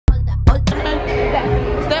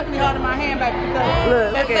definitely holding my hand back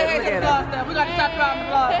because Look at hey to the vlog stuff. We got to shout you out in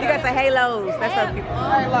the vlog. You gotta say Heyy Lo's. That's how people.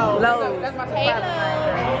 Heyy Lo. Lo's. That's my subscriber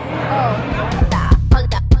name. Oh.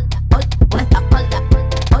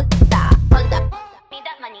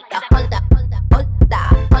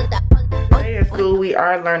 In school, we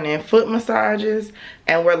are learning foot massages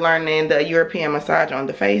and we're learning the European massage on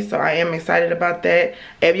the face, so I am excited about that.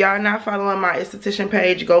 If y'all not following my esthetician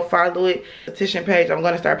page, go follow it. Esthetician page, I'm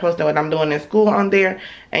going to start posting what I'm doing in school on there,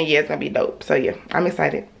 and yeah, it's gonna be dope. So yeah, I'm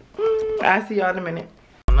excited. I'll see y'all in a minute.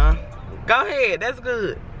 Go ahead, that's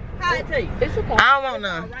good. I don't want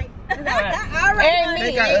none.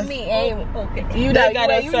 Ain't me. Okay. You got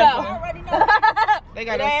us something. They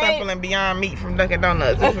got us sampling Beyond Meat from Dunkin'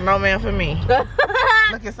 Donuts. This is no man for me.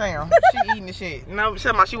 Look at Sam. She eating the shit. No,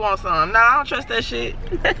 she wants some. No, I don't trust that shit.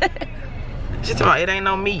 She talking about it ain't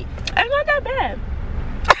no meat. It's not that bad.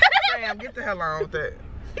 Sam, get the hell on with that.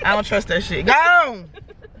 I don't trust that shit. Go on.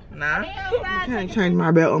 Nah. I can't change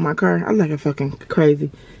my belt on my car. I like it fucking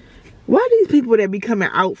crazy. Why these people that be coming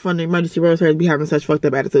out from the emergency road service be having such fucked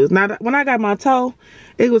up attitudes? Now, when I got my toe,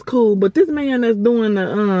 it was cool. But this man that's doing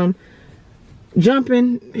the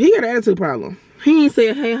jumping, he got an attitude problem. He ain't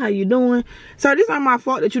said, hey, how you doing? So this ain't my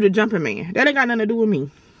fault that you the jumping man. That ain't got nothing to do with me.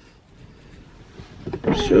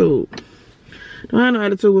 Shoot. Don't have no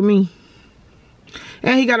attitude with me.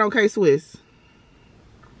 And he got on kswiss.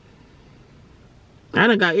 I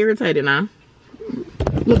done got irritated now.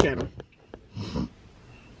 Look at him.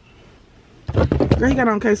 Girl, he got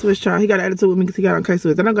on kswiss, child. He got an attitude with me because he got on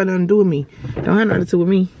kswiss. That don't got nothing to do with me. Don't have no attitude with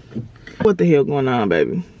me. What the hell going on,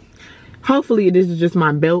 baby? Hopefully this is just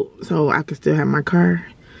my belt so I can still have my car.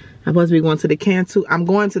 I'm supposed to be going to the Cantu. I'm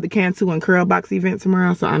going to the Cantu and Curlbox event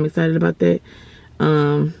tomorrow, so I'm excited about that.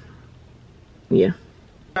 Yeah.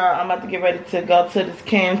 I'm about to get ready to go to this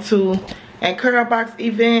Cantu and Curlbox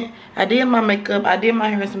event. I did my makeup. I did my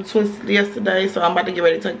hair and some twists yesterday, so I'm about to get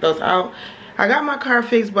ready to take those out. I got my car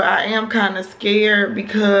fixed, but I am kind of scared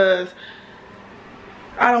because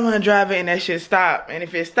I don't want to drive it and that shit stop. And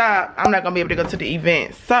if it stop, I'm not going to be able to go to the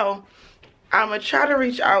event. So I'm going to try to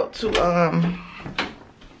reach out to,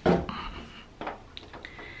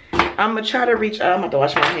 I'm going to have to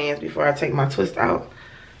wash my hands before I take my twist out.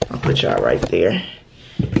 I'll put y'all right there.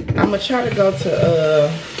 I'm going to try to go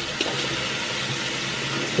to,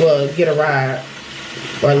 well, get a ride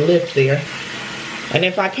or lift there. And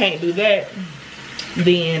if I can't do that,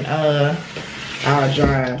 then I'll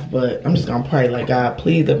drive. But I'm just gonna pray like, God,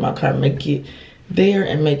 please let my car make it there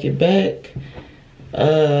and make it back.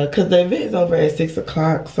 Cause the event is over at 6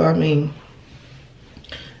 o'clock. So I mean,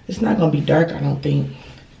 it's not gonna be dark, I don't think.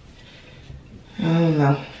 I don't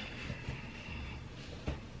know.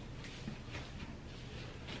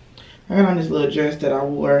 I got on this little dress that I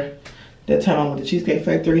wore that time I went to Cheesecake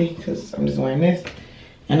Factory, cause I'm just wearing this.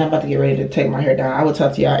 And I'm about to get ready to take my hair down. I will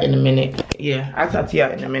talk to y'all in a minute. Yeah, I'll talk to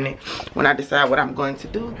y'all in a minute when I decide what I'm going to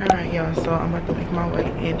do. All right, y'all, so I'm about to make my way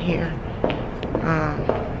in here.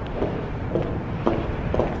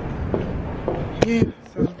 Yeah,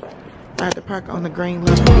 so I had to park on the green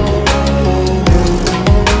line.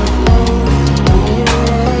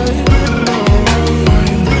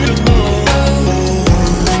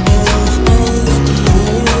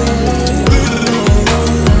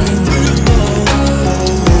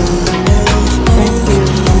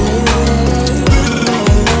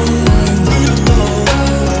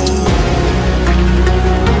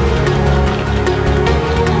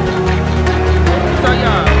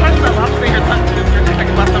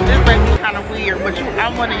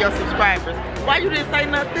 I'm one of your subscribers. Why you didn't say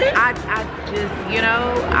nothing? I just, you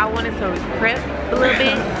know, I wanted to prep a little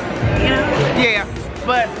bit, you know? Yeah,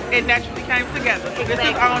 but it naturally came together. So exactly. This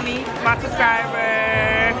is Oni, my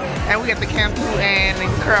subscriber, and we at the Cantu and the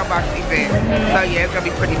Curlbox event. So yeah, it's gonna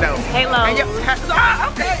be pretty dope. Heyy Lo.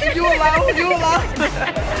 Okay, you alone.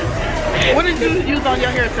 What did you use on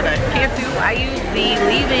your hair today? Cantu, I used the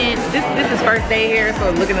leave-in. This is first day hair, so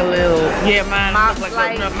it's looking a little. Yeah, mine looks like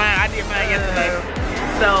mine. I did mine yesterday.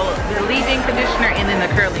 So the leave-in conditioner and then the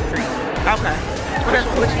curling cream. Okay.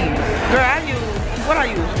 What you use? Girl, I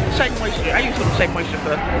use Shake Moisture. I use some Shake Moisture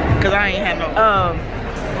stuff because I ain't had no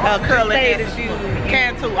curling.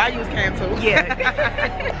 Cantu. I use Cantu. Yeah.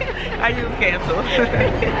 I use Cantu.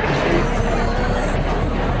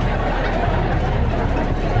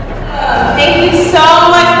 Thank you so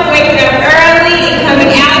much for waking up early and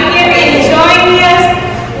coming out here and joining us.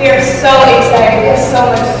 We are so excited. There's so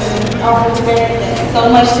much to offer today. So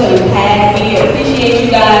much to unpack. We appreciate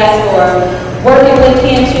you guys for working with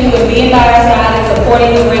Cantu and being by our side and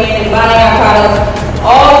supporting the brand and buying our products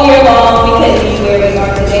all year long, because where we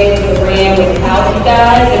are today with the brand without you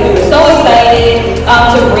guys. And we were so excited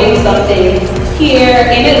to bring something here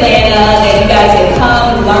in Atlanta that you guys can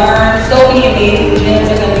come learn. So many amazing gyms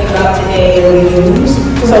are going to be throughout today that we use.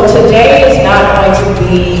 So today is not going to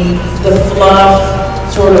be the fluff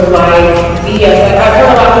sort of like BS. Like I've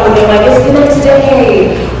heard a lot of people being like, it's the next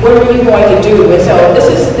day. What are you going to do? And so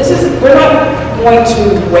this is we're not going to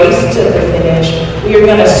race to the finish. We are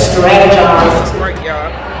going to strategize. Right, y'all.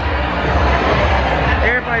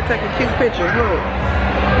 Everybody taking cute pictures. Look.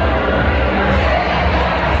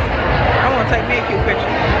 I want to take me a cute picture.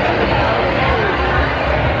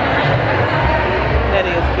 That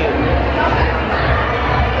is cute.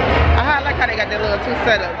 I like how they got that little two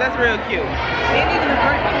setup. That's real cute.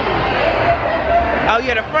 Oh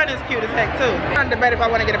yeah, the front is cute as heck too. I'm debating if I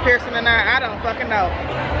want to get a piercing or not. I don't fucking know.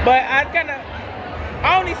 But I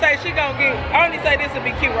only say she gonna get. I only say this would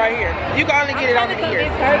be cute right here. You can only get it on the ear.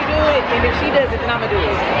 It's her to do it, and if she does it, then I'ma do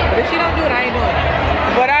it. But if she don't do it, I ain't doing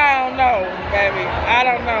it. But I don't know, baby. I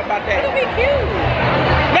don't know about that. It'll be cute.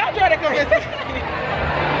 Y'all try to convince me.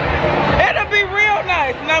 It'll be real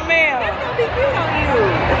nice. No ma'am. It's gonna be cute on you.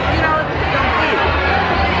 You know, it's gonna be cute.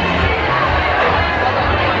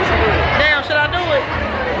 Damn, should I do it?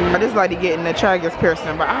 This lady getting the Tragus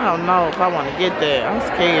piercing, but I don't know if I want to get that. I'm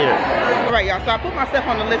scared. All right, y'all. So I put myself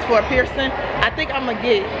on the list for a piercing. I think I'm gonna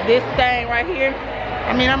get this thing right here.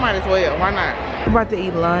 I mean, I might as well. Why not? I'm about to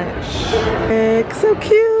eat lunch. So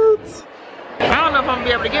cute. I don't know if I'm gonna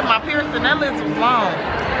be able to get my piercing. That list was long.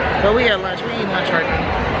 But we at lunch. We eat lunch right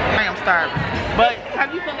now. I am starving. But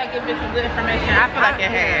have you felt like it been some good information? I feel like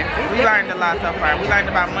it has. We learned a lot so far. We learned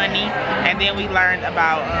about money, and then we learned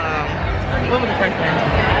about what was the first thing?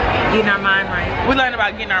 Getting our mind right. We learned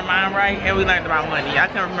about getting our mind right, and we learned about money. I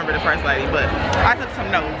can't remember the first lady, but I took some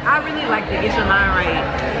notes. I really like to get your mind right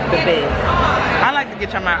the best. I like to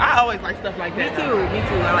get your mind. I always like stuff like that. Me too.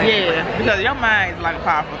 I like it. Because your mind is like a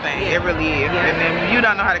powerful thing. It really is. And then when you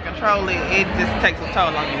don't know how to control it, it just takes a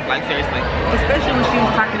toll on you. Like seriously. Especially when she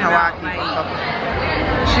was talking about like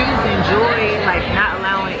choosing joy, like not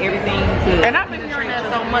allowing everything to. And I've been hearing that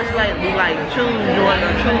so much lately, like choose joy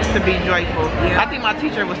or choose to be joyful. Yeah. I think my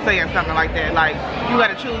teacher was saying something like that, like you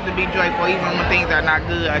gotta choose to be joyful even when things are not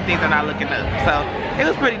good or things are not looking up. So it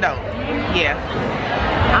was pretty dope. Yeah.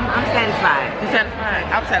 I'm satisfied. You satisfied?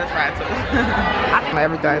 I'm satisfied too.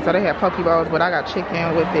 Everything. So they had poke bowls, but I got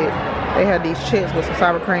chicken with it. They had these chips with some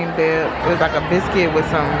sour cream dip. It was like a biscuit with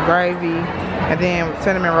some gravy. And then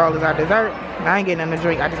cinnamon roll is our dessert. I ain't getting nothing to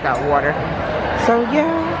drink, I just got water. So yeah.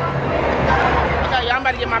 Okay, y'all, I'm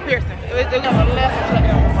about to get my piercing. It's on the left or on the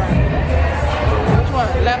right? Which one?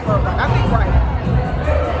 Left or right? I think right.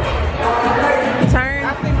 Turn.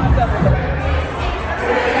 I see myself in the right.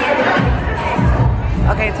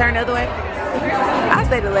 Okay, turn the other way. I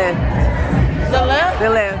say the left. The left? The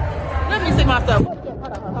left. Let me see myself.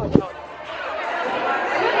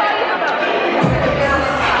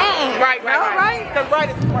 Right. Because right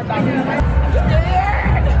is more dominant.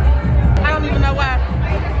 I don't even know why.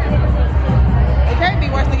 It can't be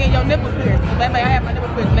worse than getting your nipples pierced. Baby, I had my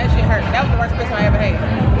nipples pierced and that shit hurt. That was the worst piercing I ever had.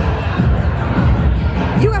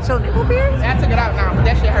 You got your nipple pierced? I took it out now, but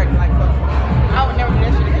that shit hurt like fuck. I would never do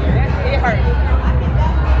that shit again. It hurt.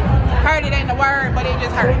 Hurt it ain't the word, but it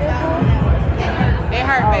just hurt. It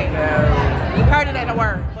hurt, baby. Hurt it ain't the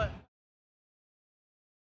word. But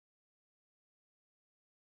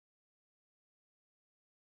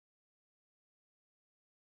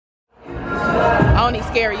Only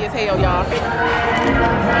scary as hell, y'all.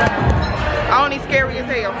 Only scary as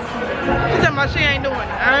hell. She talking about she ain't doing it.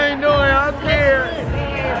 I ain't doing it, I'm scared.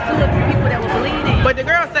 Two or three people that were bleeding. But the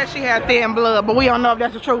girl said she had thin blood, but we don't know if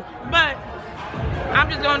that's the truth. But I'm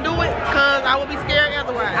just gonna do it because I would be scared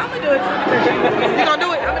otherwise. I'm gonna do it too. You gonna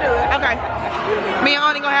do it? I'm gonna do it. Okay. Me and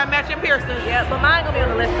Oni gonna have matching piercings. Yeah, but mine gonna be on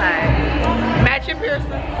the left side. Matching piercings.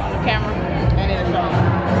 The camera. And then it's on.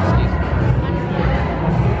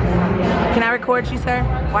 Can I record you, sir?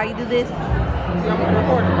 While you do this? You want me to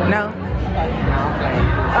record it? No.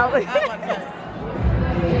 Okay.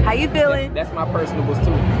 How you feeling? That's my personables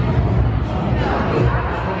too.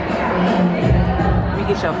 Let me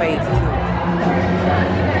get your face too.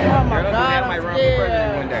 Oh my God, I might run for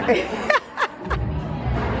president one day.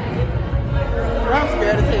 I'm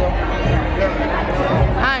scared as hell.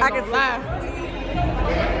 I ain't gonna lie.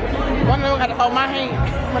 One of them got to hold my hand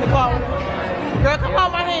when they call me. Girl, come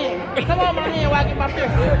on my hand. Come on my hand while I get my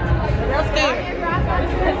piercing. I'm scared.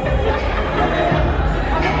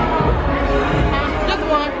 Just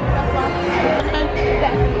one.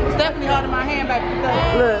 Stephanie holding my hand back.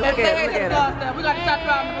 Look at it. We got to talk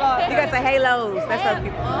about the vlog. You gotta say Heyy Lo's. That's other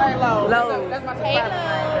people. Heyy Lo. Lo's. That's my subscriber.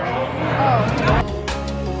 Oh.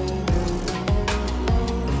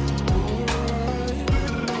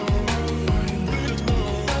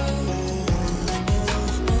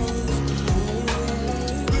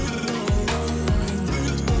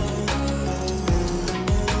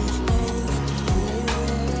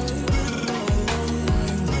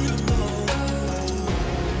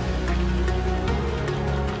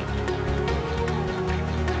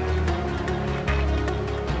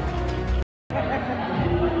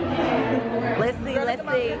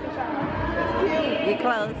 Get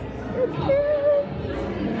close.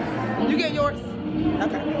 You get yours? Okay. I'm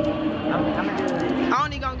gonna do it. I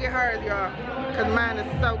only gonna get hers, y'all, cause mine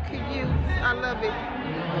is so cute. I love it,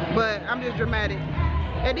 but I'm just dramatic.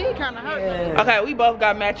 It did kind of hurt. Yeah. Okay, we both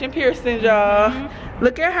got matching piercings, y'all.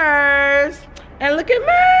 Look at hers and look at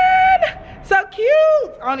mine. So cute.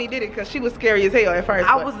 I only did it because she was scary as hell at first.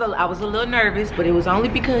 I was a little nervous, but it was only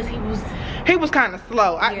because he was kind of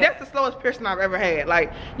slow. That's the slowest piercing I've ever had.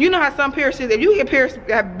 Like, you know how some piercings, if you get pierced,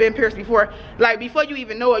 have been pierced before, like before you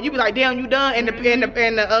even know it, you be like, damn, you done, and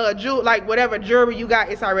the jewel, like whatever jewelry you got,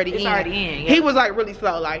 it's already in. Yeah. He was like really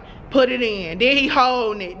slow, like put it in, then he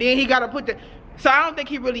holding it, then he gotta put the. So I don't think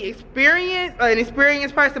he really experienced an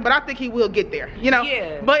experienced person, but I think he will get there, you know.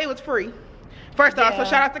 Yeah. But it was free. First off, so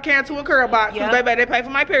shout out to Cantu and Curlbox. Yep. Baby, they paid for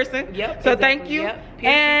my piercing. Yep. So thank you. Yep.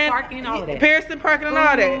 And parking, all of that. Pearson parking and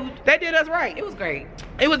all that. They did us right. It was great.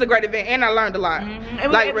 It was a great event, and I learned a lot. And we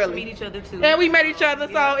like got really. to meet each other too. And we met each other,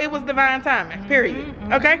 so it was divine timing. Period.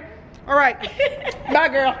 Okay. All right. Bye,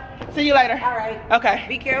 girl. See you later. All right. Okay.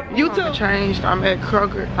 Be careful. You too. Changed. I'm at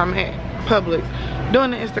Kroger. I'm at Publix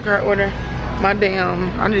doing the Instacart order. I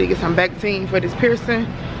need to get some Bactine for this piercing.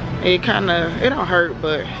 It don't hurt,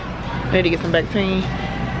 but I need to get some Bactine.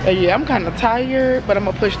 Yeah, I'm kind of tired, but I'm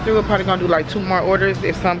gonna push through. I'm probably gonna do like 2 more orders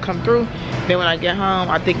if some come through. Then when I get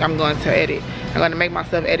home, I think I'm going to edit. I'm gonna make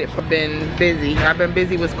myself edit for being busy. I've been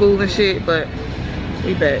busy with school and shit, but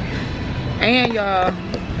we back. And y'all,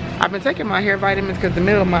 I've been taking my hair vitamins because the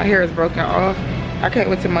middle of my hair is broken off. I can't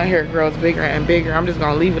wait till my hair grows bigger and bigger. I'm just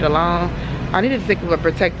gonna leave it alone. I need to think of a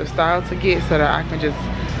protective style to get so that I can just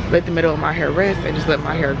let the middle of my hair rest and just let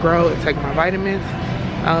my hair grow and take my vitamins.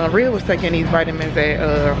 Rhea was taking these vitamins at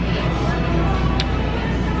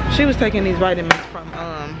she was taking these vitamins from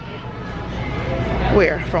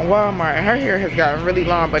from Walmart, and her hair has gotten really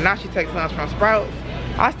long, but now she takes some from Sprouts.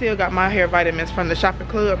 I still got my hair vitamins from the shopping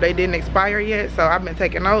club. They didn't expire yet, so I've been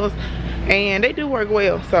taking those and they do work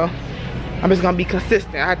well. So I'm just gonna be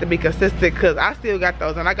consistent. I have to be consistent because I still got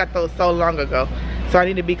those, and I got those so long ago. So I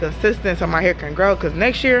need to be consistent so my hair can grow, because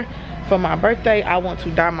next year for my birthday I want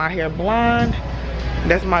to dye my hair blonde.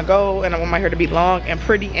 That's my goal, and I want my hair to be long and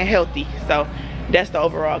pretty and healthy. So that's the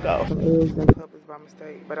overall goal. Eggs been published by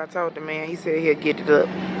mistake, but I told the man, he said he'll get it up.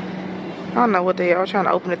 I don't know what the hell. I was trying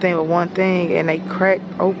to open the thing with one thing and they cracked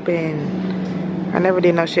open. I never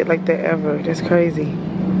did no shit like that ever. That's crazy.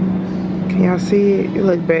 Can y'all see it? It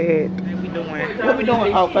look bad. What we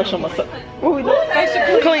doing? Oh, facial massage. What we doing?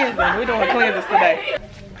 Facial cleansing. We doing cleansing today.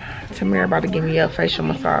 Tamara about to give me a facial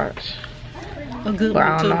massage. A good but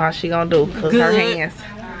I don't know how she gonna do, cause her hands.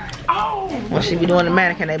 Oh. When she be doing the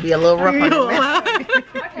mannequin, they be a little rough on the mannequin.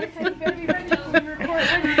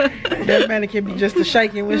 That mannequin be just a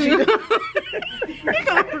shaking when she do.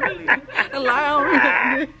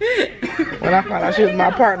 When I found out she was my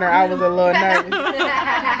partner, I was a little nervous.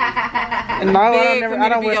 And no, I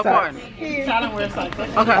don't wear socks. I don't wear socks.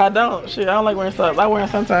 Okay. I don't. Shit, I don't like wearing socks. I wear them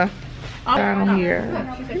sometimes. Down here.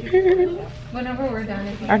 Whenever we're done,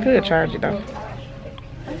 I could charge it though.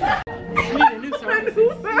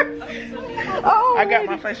 Oh, I got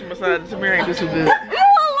my facial massage. Tamara ain't do too good.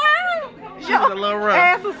 She was a little rough.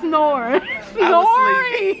 Ass a snoring.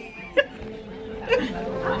 Snoring.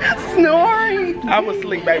 I was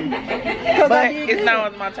asleep, baby. But it's now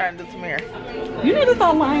it's my turn to do Tamara. You need to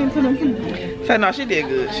stop lying to them people. So no, she did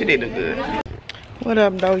good. She did do good. What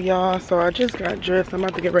up though, y'all? So I just got dressed. I'm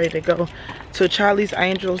about to get ready to go to Charlie's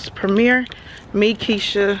Angels premiere. Me,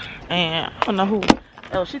 Keisha, and I don't know who.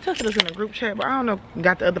 Oh, she texted us in a group chat, but I don't know,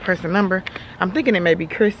 got the other person's number. I'm thinking it may be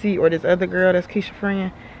Chrissy or this other girl that's Keisha's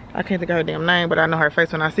friend. I can't think of her damn name, but I know her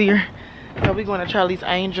face when I see her. So we going to Charlie's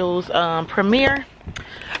Angels premiere.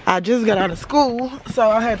 I just got out of school, so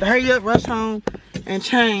I had to hurry up, rush home, and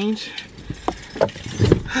change.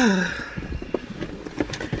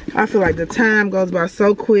 I feel like the time goes by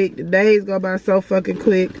so quick. The days go by so fucking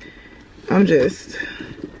quick. I'm just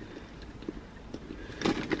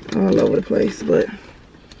all over the place, but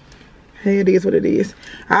hey, it is what it is.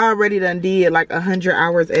 I already done did like 100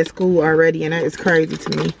 hours at school already, and that is crazy to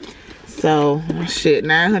me. So shit,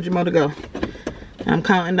 900 more to go. I'm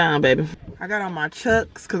counting down, baby. I got on my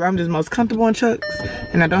Chucks because I'm just most comfortable in Chucks,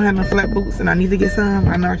 and I don't have no flat boots, and I need to get some.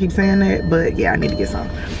 I know I keep saying that, but yeah, I need to get some.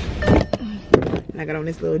 I got on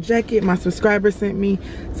this little jacket. My subscriber sent me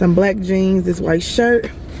some black jeans, this white shirt.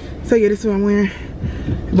 So yeah, this is what I'm wearing.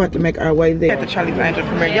 About to make our way there. At the Charlie's Angel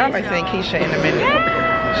premiere. Y'all like saying Keisha in a minute.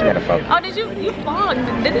 Yeah. She got a photo. Oh, did you vlog?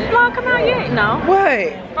 Did this vlog come out yet? No.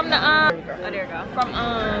 What? From the oh, there we go. From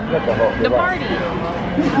the party.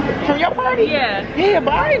 From your party? Yeah. Yeah,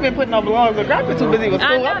 but I ain't been putting no vlogs. I've been too busy with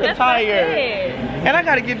school. I've been tired. And I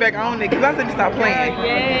gotta get back on it because I said to stop playing.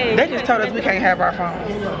 Yay. They just told us we can't have our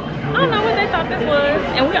phones. I don't know what they thought this was.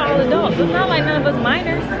 And we all adults. It's not like none of us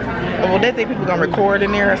minors. Well, they think people gonna record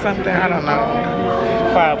in there or something. I don't know.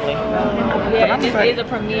 Probably. Yeah, this is a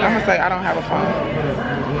premiere. I'm gonna say I don't have a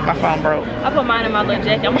phone. My phone broke. I put mine in my little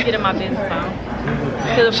jacket. I'm gonna get in my business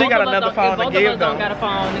phone. She got another phone to give them. Both of us don't got a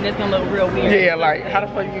phone, and it's gonna look real weird. Yeah, like how the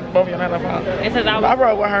fuck you both of you another phone? It says I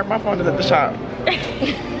rode with her. My phone is at the shop.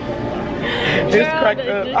 It's cracked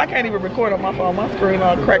up. I can't even record on my phone. My screen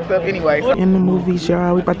all cracked up anyway. In the movies,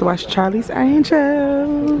 y'all, we about to watch Charlie's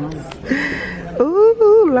Angels.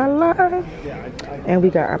 Ooh la la. And we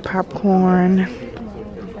got our popcorn.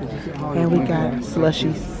 And we got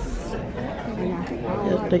slushies.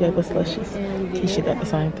 Yep, they gave us slushies. Keisha got the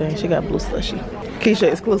same thing. She got blue slushy.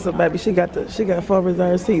 Keisha exclusive, baby. She got 4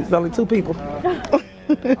 reserved seats. Only 2 people.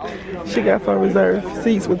 She got 4 reserved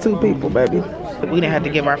seats with 2 people, baby. We didn't have to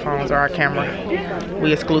give our phones or our camera.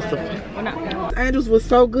 We exclusive. Angels was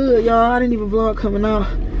so good, y'all. I didn't even vlog coming out.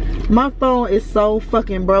 My phone is so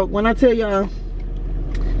fucking broke. When I tell y'all,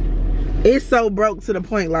 it's so broke to the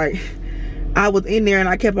point like I was in there and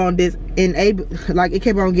I kept on like it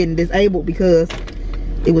kept on getting disabled because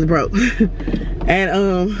it was broke. And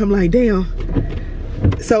I'm like, damn.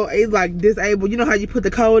 So it's like disabled. You know how you put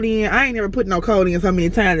the code in? I ain't never put no code in so many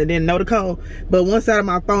times and didn't know the code. But one side of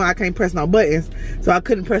my phone, I can't press no buttons. So I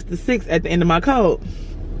couldn't press the 6 at the end of my code.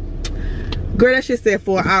 Girl, that shit said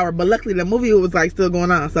for an hour. But luckily the movie was like still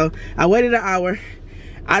going on. So I waited an hour.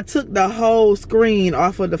 I took the whole screen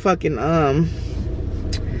off of the fucking, I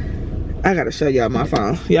gotta show y'all my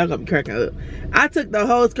phone. Y'all gonna be cracking up. I took the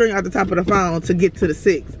whole screen off the top of the phone to get to the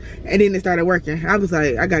 6. And then it started working. I was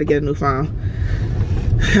like, I gotta get a new phone.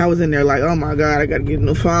 I was in there like, oh my God, I gotta get a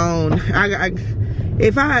new phone.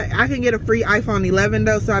 If I can get a free iPhone 11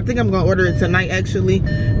 though, so I think I'm gonna order it tonight actually,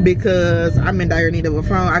 because I'm in dire need of a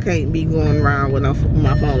phone. I can't be going around with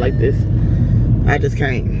my phone like this. I just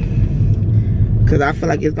can't, because I feel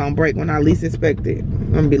like it's gonna break when I least expect it.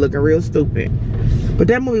 I'm gonna be looking real stupid. But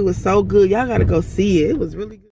that movie was so good. Y'all gotta go see it. It was really good.